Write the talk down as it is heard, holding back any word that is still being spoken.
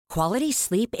Quality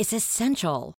sleep is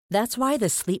essential. That's why the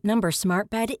Sleep Number Smart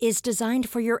Bed is designed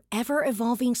for your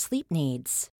ever-evolving sleep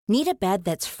needs. Need a bed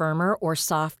that's firmer or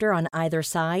softer on either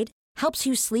side? Helps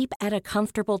you sleep at a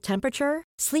comfortable temperature?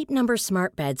 Sleep Number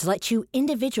Smart Beds let you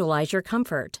individualize your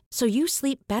comfort, so you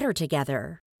sleep better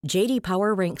together. J.D.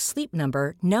 Power ranks Sleep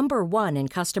Number number 1 in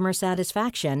customer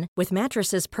satisfaction with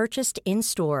mattresses purchased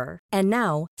in-store. And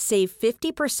now, save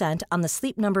 50% on the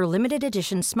Sleep Number Limited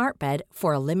Edition Smart Bed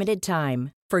for a limited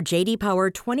time. For J.D. Power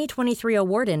 2023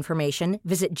 award information,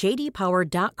 visit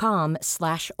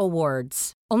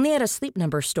jdpower.com/awards. Only at a Sleep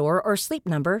Number store or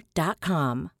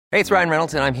sleepnumber.com. Hey, it's Ryan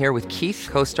Reynolds, and I'm here with Keith,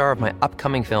 co-star of my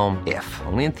upcoming film, If,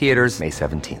 only in theaters May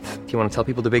 17th. Do you want to tell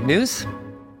people the big news?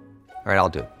 All right, I'll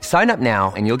do it. Sign up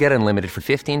now and you'll get unlimited for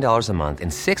 $15 a month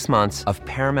and 6 months of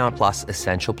Paramount Plus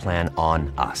Essential Plan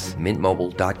on us.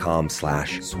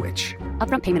 MintMobile.com/switch.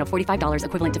 Upfront payment of $45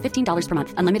 equivalent to $15 per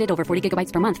month. Unlimited over 40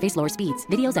 gigabytes per month. Face lower speeds.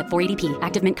 Videos at 480p.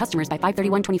 Active Mint customers by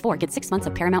 531.24 get 6 months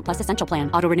of Paramount Plus Essential Plan.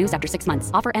 Auto renews after 6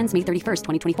 months. Offer ends May 31st,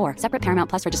 2024. Separate Paramount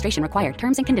Plus registration required.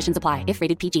 Terms and conditions apply if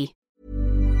rated PG.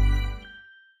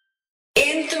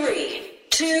 In 3,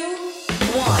 2,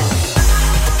 1.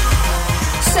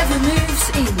 7 moves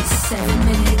in 7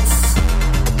 minutes.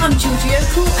 I'm Georgie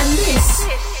Okell and this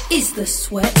is the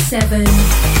Sweat 7.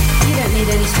 You don't need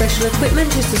any special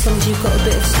equipment, just as long as you've got a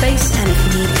bit of space, and if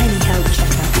you need any help,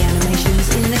 check out the animations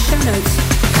in the show notes.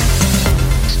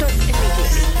 Stop immediately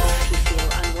if you feel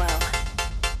unwell.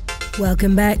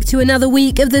 Welcome back to another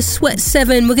week of the Sweat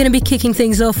 7. We're going to be kicking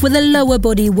things off with a lower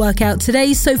body workout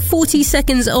today. So 40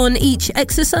 seconds on each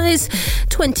exercise,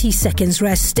 20 seconds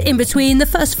rest in between. The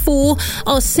first 4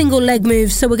 are single leg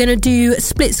moves. So we're going to do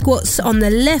split squats on the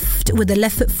left with the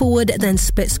left foot forward, then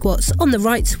split squats on the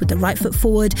right with the right foot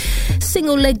forward.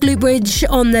 Single leg glute bridge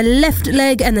on the left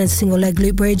leg, and then single leg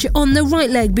glute bridge on the right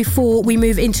leg before we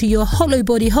move into your hollow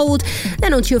body hold.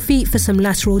 Then onto your feet for some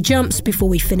lateral jumps before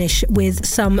we finish with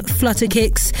some flutter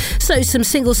kicks. So some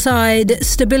single side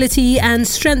stability and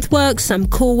strength work, some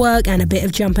core work, and a bit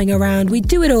of jumping around. We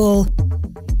do it all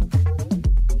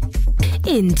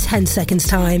in 10 seconds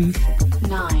time.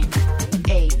 9,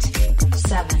 8,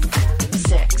 7,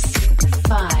 6,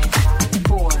 5,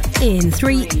 4. In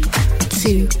 3,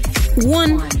 2,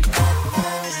 1.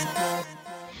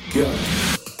 Go.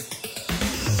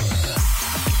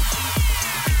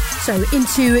 So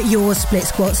into your split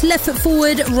squats. Left foot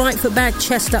forward, right foot back,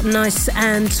 chest up nice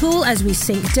and tall as we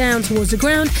sink down towards the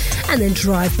ground, and then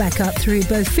drive back up through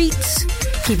both feet,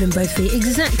 keeping both feet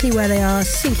exactly where they are,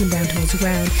 sinking down towards the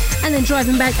ground, and then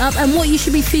driving back up. And what you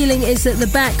should be feeling is that the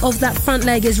back of that front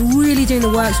leg is really doing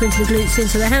the work, so into the glutes,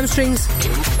 into the hamstrings.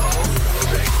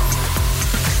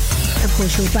 Of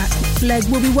course, your back leg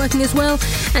will be working as well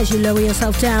as you lower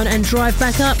yourself down and drive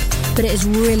back up. But it is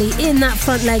really in that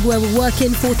front leg where we're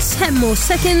working for 10 more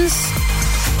seconds.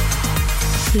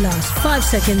 Last 5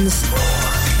 seconds.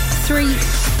 3,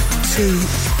 2,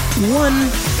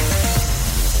 1.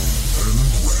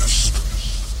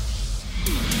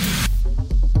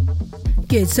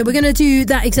 Good, so we're going to do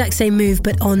that exact same move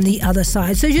but on the other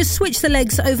side. So just switch the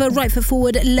legs over, right foot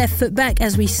forward, left foot back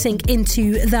as we sink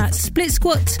into that split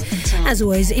squat. As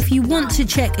always, if you want to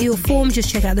check your form, just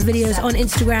check out the videos on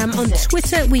Instagram. On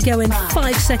Twitter, we go in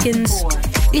 5 seconds.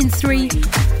 In 3,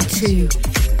 2,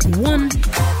 1.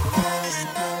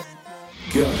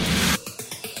 Go.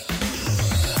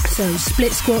 So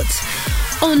split squat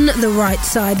on the right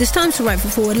side. This time to right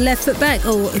foot forward, left foot back,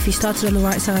 or if you started on the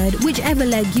right side, whichever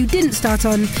leg you didn't start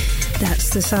on, that's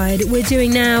the side we're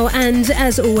doing now. And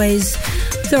as always,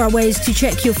 there are ways to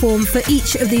check your form for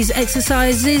each of these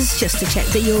exercises, just to check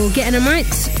that you're getting them right.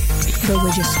 But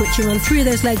we're just switching on through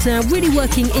those legs now, really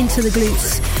working into the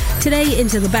glutes today,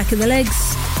 into the back of the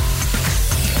legs.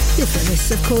 You'll feel this,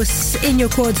 of course, in your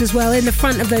quads as well, in the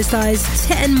front of those thighs.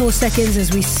 10 more seconds as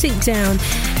we sink down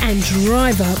and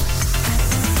drive up.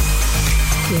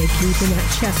 We're keeping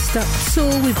that chest up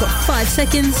tall. We've got 5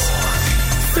 seconds.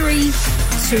 3,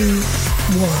 2,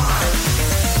 1.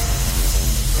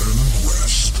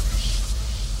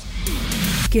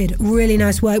 Good, really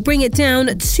nice work. Bring it down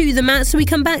to the mat. So we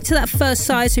come back to that first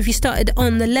side. So if you started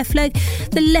on the left leg,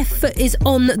 the left foot is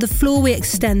on the floor. We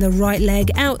extend the right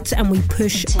leg out and we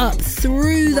push up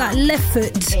through that left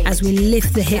foot as we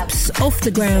lift the hips off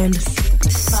the ground.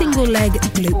 Single leg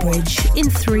glute bridge in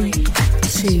 3,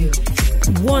 2,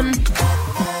 1.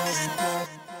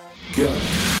 Go.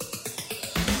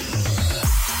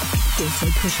 Also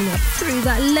pushing up through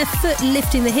that left foot,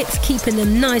 lifting the hips, keeping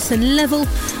them nice and level,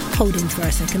 holding for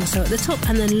a second or so at the top,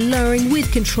 and then lowering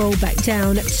with control back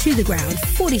down to the ground.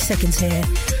 40 seconds here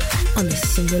on this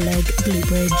single leg glute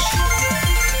bridge.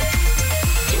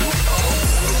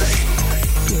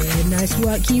 this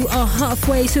work. You are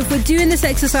halfway. So if we're doing this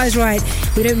exercise right,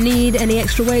 we don't need any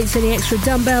extra weights, any extra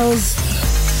dumbbells.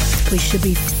 We should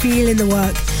be feeling the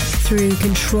work through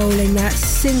controlling that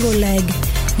single leg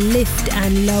lift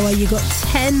and lower. You got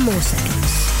 10 more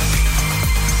seconds.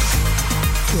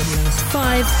 Good, last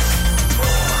 5,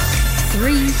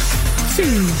 3, 2,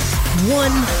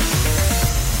 1.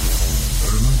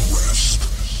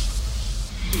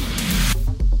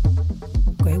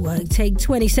 Great work. Take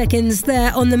 20 seconds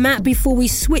there on the mat before we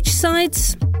switch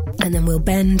sides. And then we'll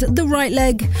bend the right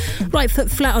leg, right foot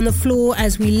flat on the floor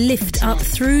as we lift up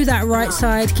through that right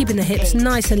side, keeping the hips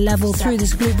nice and level through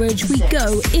this glute bridge. We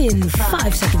go in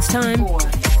 5 seconds time.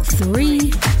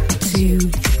 3, 2,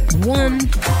 1.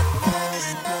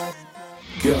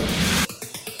 Go.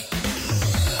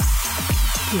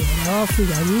 Good. Off we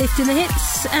go. Lifting the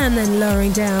hips and then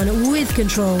lowering down with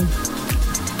control.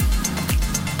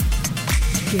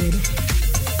 Good.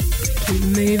 Keep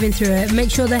moving through it. Make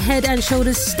sure the head and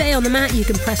shoulders stay on the mat. You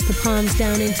can press the palms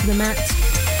down into the mat.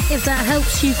 If that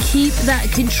helps you keep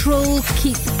that control,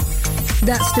 keep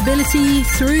that stability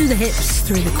through the hips,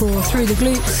 through the core, through the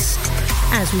glutes,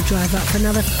 as we drive up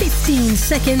another 15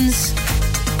 seconds.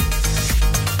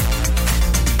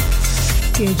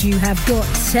 Good, you have got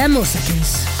 10 more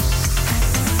seconds.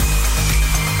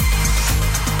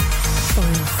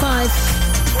 Final 5,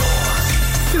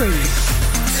 3,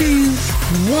 2,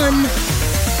 1.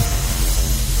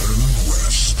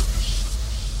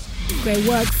 Great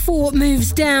work. 4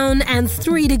 moves down and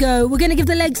 3 to go. We're going to give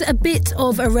the legs a bit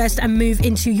of a rest and move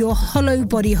into your hollow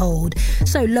body hold.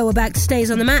 So lower back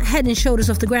stays on the mat, head and shoulders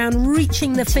off the ground,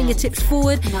 reaching the fingertips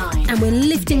forward, and we're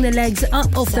lifting the legs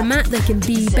up off the mat. They can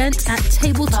be bent at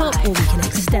tabletop, or we can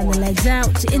extend the legs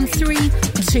out in 3,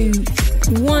 2,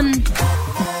 1.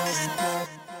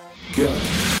 Go.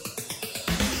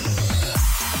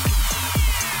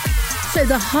 So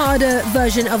the harder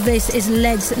version of this is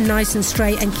legs nice and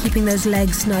straight and keeping those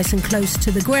legs nice and close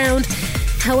to the ground.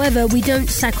 However, we don't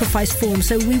sacrifice form,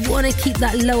 so we want to keep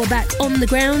that lower back on the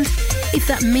ground. If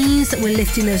that means that we're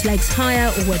lifting those legs higher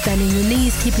or we're bending the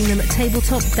knees, keeping them at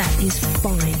tabletop, that is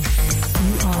fine.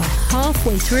 You are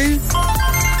halfway through.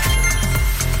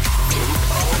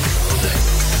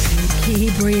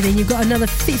 Keep breathing. You've got another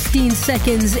 15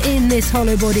 seconds in this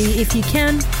hollow body if you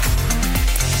can.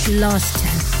 Last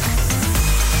 10.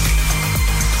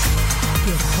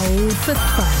 Good. Hold for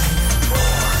 5,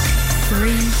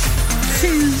 3,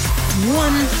 2,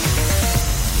 1.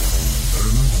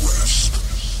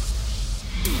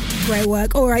 Great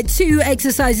work. All right, 2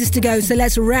 exercises to go, so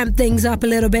let's ramp things up a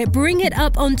little bit. Bring it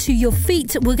up onto your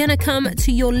feet. We're going to come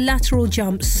to your lateral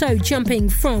jump. So jumping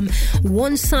from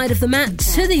one side of the mat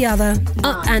to the other,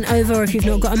 up and over if you've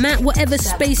not got a mat. Whatever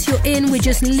space you're in, we're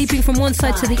just leaping from one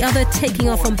side to the other, taking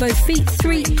off on both feet.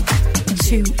 3,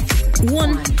 2,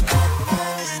 1.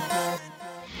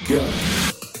 Go.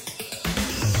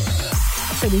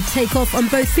 So we take off on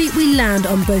both feet, we land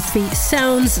on both feet.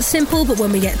 Sounds simple, but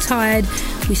when we get tired,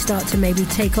 we start to maybe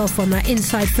take off on that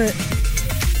inside foot.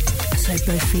 So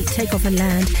both feet take off and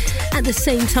land at the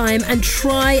same time, and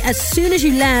try as soon as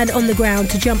you land on the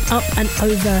ground to jump up and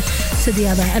over to the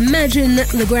other. Imagine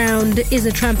the ground is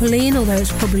a trampoline, although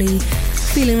it's probably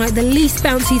feeling like the least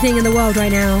bouncy thing in the world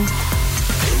right now.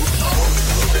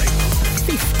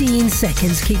 15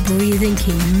 seconds, keep breathing,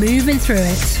 keep moving through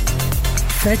it.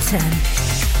 For 10.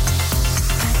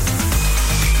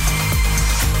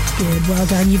 Good, well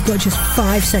done. You've got just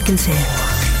 5 seconds here.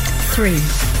 3,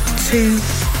 2, 1.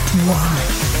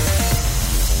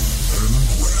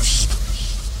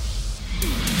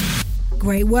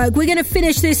 Great work. We're going to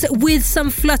finish this with some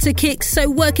flutter kicks. So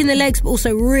working the legs, but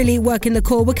also really working the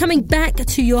core. We're coming back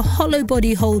to your hollow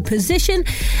body hold position,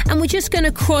 and we're just going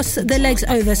to cross the legs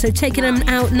over. So taking them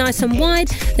out nice and wide,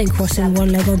 then crossing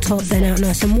one leg on top, then out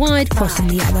nice and wide, crossing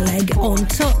the other leg on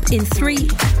top in 3,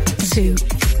 2,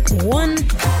 1.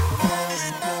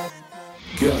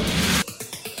 Go.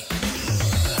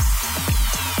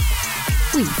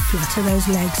 We flutter those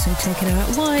legs, so taking them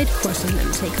out wide, crossing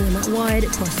them, taking them out wide,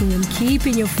 crossing them,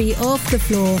 keeping your feet off the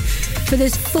floor for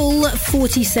this full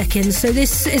 40 seconds. So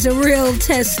this is a real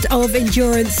test of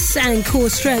endurance and core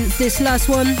strength, this last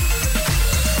one.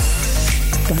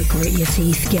 But grit your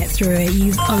teeth, get through it.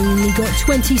 You've only got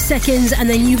 20 seconds, and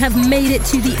then you have made it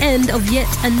to the end of yet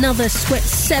another Sweat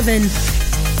 7.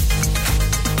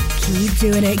 Keep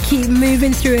doing it, keep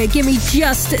moving through it. Give me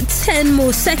just 10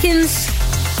 more seconds.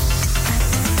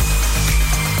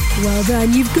 Well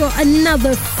done. You've got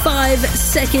another 5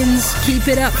 seconds. Keep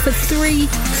it up for 3,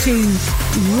 2,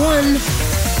 1.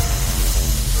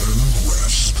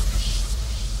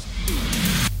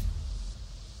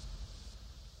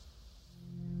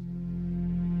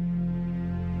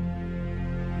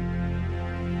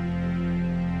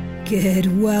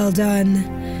 Good, well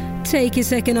done. Take a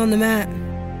second on the mat.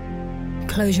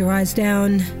 Close your eyes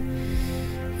down.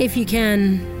 If you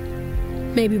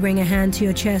can, maybe bring a hand to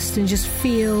your chest and just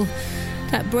feel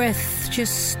that breath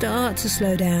just start to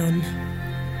slow down.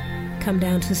 Come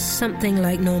down to something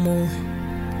like normal.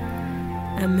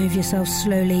 And move yourself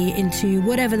slowly into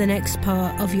whatever the next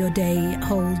part of your day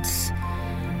holds.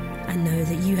 And know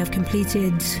that you have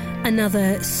completed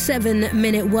another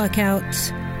 7-minute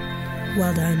workout.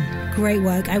 Well done. Great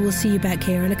work. I will see you back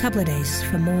here in a couple of days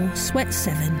for more Sweat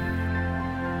 7.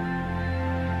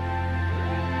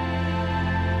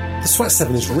 The Sweat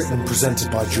 7 is written and presented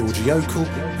by Georgie Okell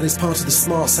and is part of the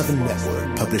Smart 7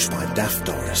 network published by Daft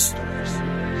Doris.